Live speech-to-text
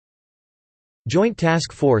Joint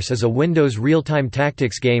Task Force is a Windows real-time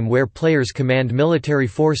tactics game where players command military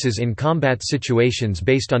forces in combat situations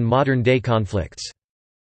based on modern-day conflicts.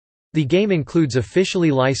 The game includes officially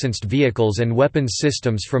licensed vehicles and weapons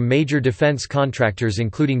systems from major defense contractors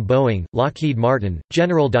including Boeing, Lockheed Martin,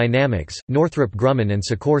 General Dynamics, Northrop Grumman and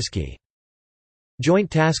Sikorsky.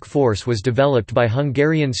 Joint Task Force was developed by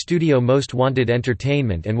Hungarian studio Most Wanted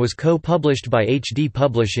Entertainment and was co-published by HD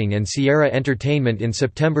Publishing and Sierra Entertainment in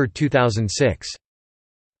September 2006.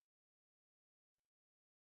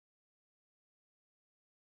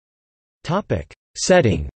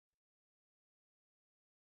 Setting.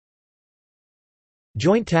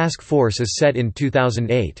 Joint Task Force is set in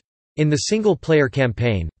 2008. In the single-player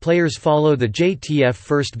campaign, players follow the JTF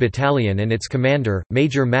 1st Battalion and its commander,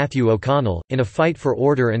 Major Matthew O'Connell, in a fight for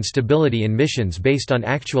order and stability in missions based on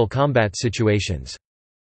actual combat situations.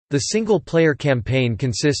 The single-player campaign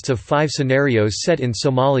consists of 5 scenarios set in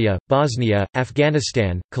Somalia, Bosnia,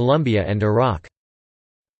 Afghanistan, Colombia and Iraq.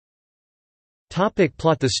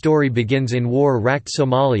 Plot. The story begins in war-racked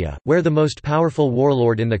Somalia, where the most powerful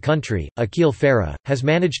warlord in the country, Akil Farah, has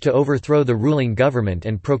managed to overthrow the ruling government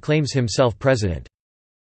and proclaims himself president.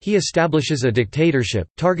 He establishes a dictatorship,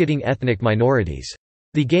 targeting ethnic minorities.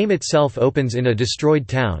 The game itself opens in a destroyed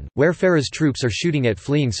town, where Farah's troops are shooting at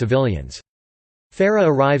fleeing civilians. Farah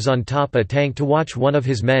arrives on top a tank to watch one of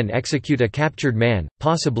his men execute a captured man,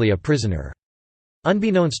 possibly a prisoner.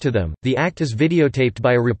 Unbeknownst to them, the act is videotaped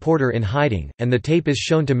by a reporter in hiding, and the tape is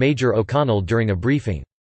shown to Major O'Connell during a briefing.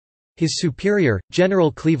 His superior,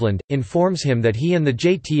 General Cleveland, informs him that he and the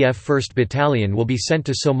JTF 1st Battalion will be sent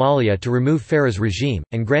to Somalia to remove Farah's regime,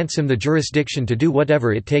 and grants him the jurisdiction to do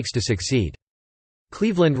whatever it takes to succeed.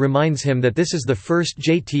 Cleveland reminds him that this is the first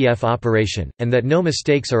JTF operation, and that no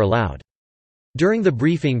mistakes are allowed. During the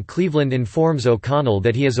briefing, Cleveland informs O'Connell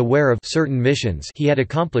that he is aware of certain missions he had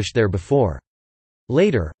accomplished there before.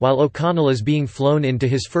 Later, while O'Connell is being flown into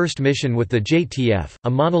his first mission with the JTF, a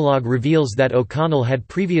monologue reveals that O'Connell had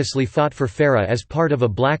previously fought for Farah as part of a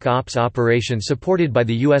Black Ops operation supported by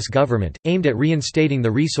the U.S. government, aimed at reinstating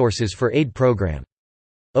the resources for aid program.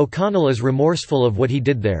 O'Connell is remorseful of what he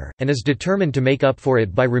did there, and is determined to make up for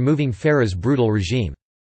it by removing Farah's brutal regime.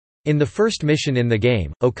 In the first mission in the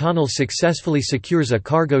game, O'Connell successfully secures a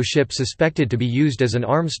cargo ship suspected to be used as an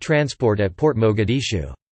arms transport at Port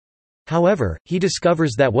Mogadishu. However, he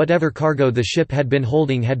discovers that whatever cargo the ship had been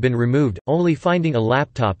holding had been removed, only finding a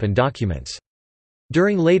laptop and documents.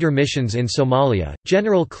 During later missions in Somalia,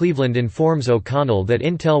 General Cleveland informs O'Connell that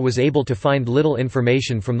Intel was able to find little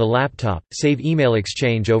information from the laptop, save email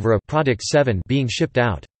exchange over a Product 7 being shipped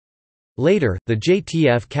out. Later, the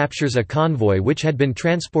JTF captures a convoy which had been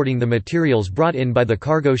transporting the materials brought in by the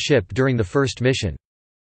cargo ship during the first mission.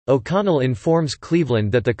 O'Connell informs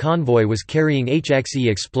Cleveland that the convoy was carrying HXE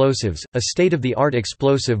explosives, a state-of-the-art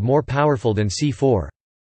explosive more powerful than C4.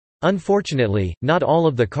 Unfortunately, not all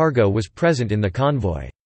of the cargo was present in the convoy.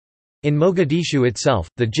 In Mogadishu itself,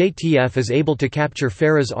 the JTF is able to capture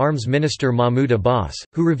Farah's arms minister Mahmoud Abbas,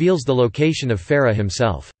 who reveals the location of Farah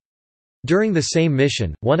himself. During the same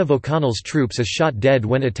mission, one of O'Connell's troops is shot dead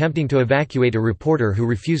when attempting to evacuate a reporter who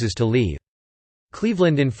refuses to leave.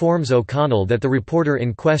 Cleveland informs O'Connell that the reporter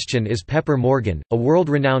in question is Pepper Morgan, a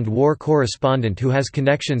world-renowned war correspondent who has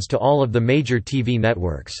connections to all of the major TV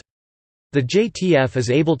networks. The JTF is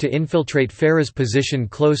able to infiltrate Farah's position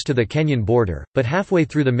close to the Kenyan border, but halfway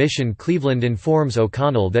through the mission Cleveland informs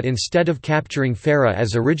O'Connell that instead of capturing Farah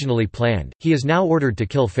as originally planned, he is now ordered to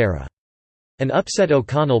kill Farah. An upset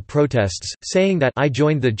O'Connell protests, saying that "I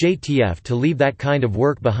joined the JTF to leave that kind of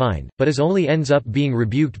work behind," but only ends up being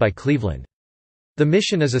rebuked by Cleveland. The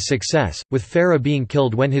mission is a success, with Farah being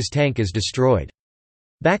killed when his tank is destroyed.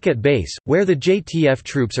 Back at base, where the JTF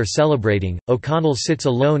troops are celebrating, O'Connell sits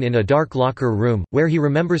alone in a dark locker room, where he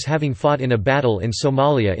remembers having fought in a battle in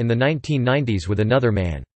Somalia in the 1990s with another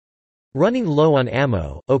man. Running low on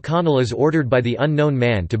ammo, O'Connell is ordered by the unknown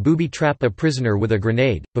man to booby-trap a prisoner with a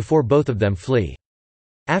grenade, before both of them flee.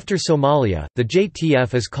 After Somalia, the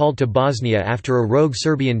JTF is called to Bosnia after a rogue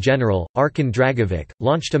Serbian general, Arkan Dragovic,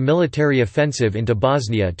 launched a military offensive into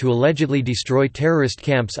Bosnia to allegedly destroy terrorist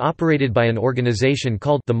camps operated by an organization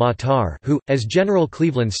called the Matar, who, as General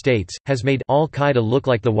Cleveland states, has made Al-Qaeda look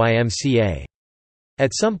like the YMCA.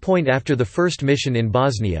 At some point after the first mission in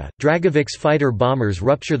Bosnia, Dragovic's fighter-bombers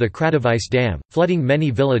rupture the Kratovice Dam, flooding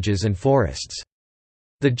many villages and forests.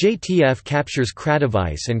 The JTF captures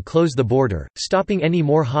Kratovice and close the border, stopping any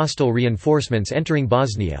more hostile reinforcements entering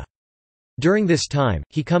Bosnia. During this time,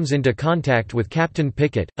 he comes into contact with Captain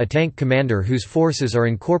Pickett, a tank commander whose forces are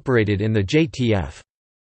incorporated in the JTF.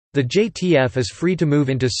 The JTF is free to move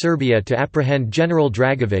into Serbia to apprehend General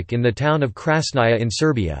Dragovic in the town of Krasnaya in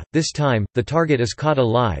Serbia. This time, the target is caught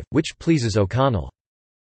alive, which pleases O'Connell.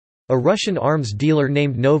 A Russian arms dealer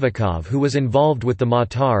named Novikov who was involved with the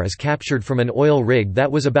Matar is captured from an oil rig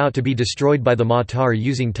that was about to be destroyed by the Matar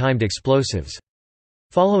using timed explosives.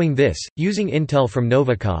 Following this, using intel from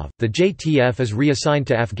Novikov, the JTF is reassigned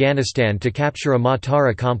to Afghanistan to capture a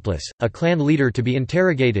Matar accomplice, a clan leader to be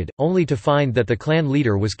interrogated, only to find that the clan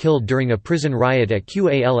leader was killed during a prison riot at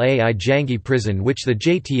Qalai Jangi prison which the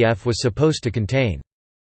JTF was supposed to contain.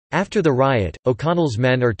 After the riot, O'Connell's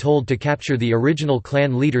men are told to capture the original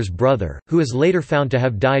clan leader's brother, who is later found to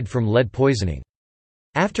have died from lead poisoning.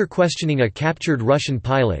 After questioning a captured Russian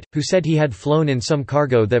pilot, who said he had flown in some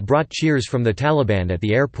cargo that brought cheers from the Taliban at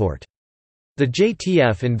the airport. The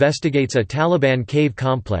JTF investigates a Taliban cave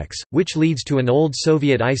complex, which leads to an old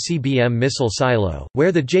Soviet ICBM missile silo,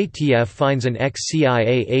 where the JTF finds an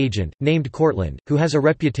ex-CIA agent, named Cortland, who has a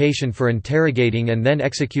reputation for interrogating and then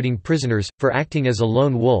executing prisoners, for acting as a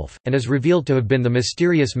lone wolf, and is revealed to have been the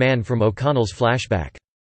mysterious man from O'Connell's flashback.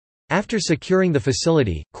 After securing the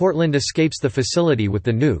facility, Cortland escapes the facility with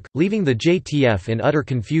the nuke, leaving the JTF in utter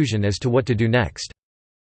confusion as to what to do next.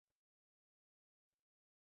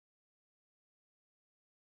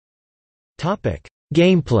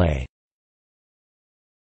 Gameplay.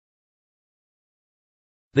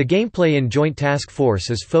 The gameplay in Joint Task Force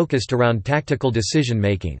is focused around tactical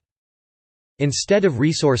decision-making. Instead of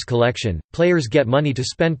resource collection, players get money to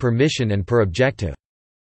spend per mission and per objective.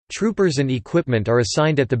 Troopers and equipment are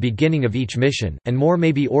assigned at the beginning of each mission, and more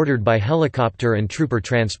may be ordered by helicopter and trooper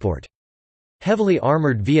transport. Heavily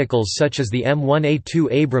armored vehicles such as the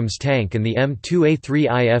M1A2 Abrams tank and the M2A3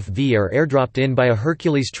 IFV are airdropped in by a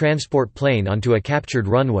Hercules transport plane onto a captured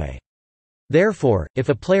runway. Therefore, if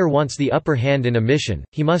a player wants the upper hand in a mission,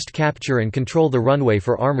 he must capture and control the runway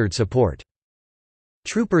for armored support.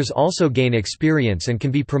 Troopers also gain experience and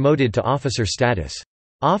can be promoted to officer status.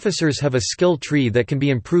 Officers have a skill tree that can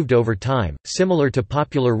be improved over time, similar to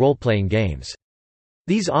popular role-playing games.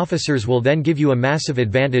 These officers will then give you a massive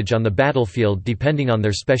advantage on the battlefield depending on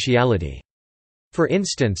their speciality. For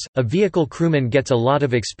instance, a vehicle crewman gets a lot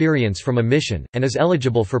of experience from a mission, and is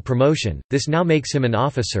eligible for promotion. This now makes him an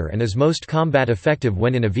officer and is most combat effective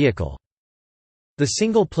when in a vehicle. The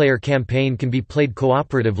single-player campaign can be played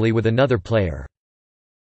cooperatively with another player.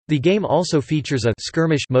 The game also features a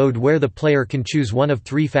skirmish mode where the player can choose one of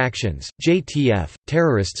three factions: JTF,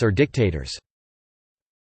 terrorists or dictators.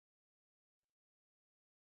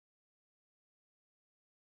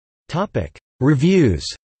 Reviews.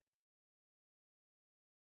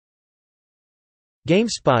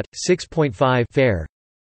 GameSpot 6.5 fair.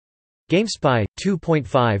 GameSpy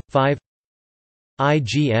 2.5 5.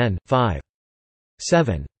 IGN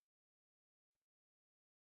 5.7.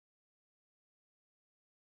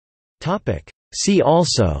 See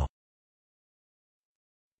also: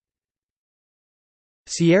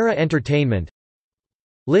 Sierra Entertainment,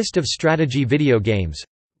 List of strategy video games,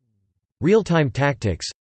 Real-time tactics,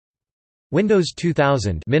 Windows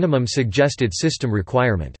 2000 minimum suggested system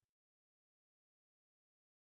requirement.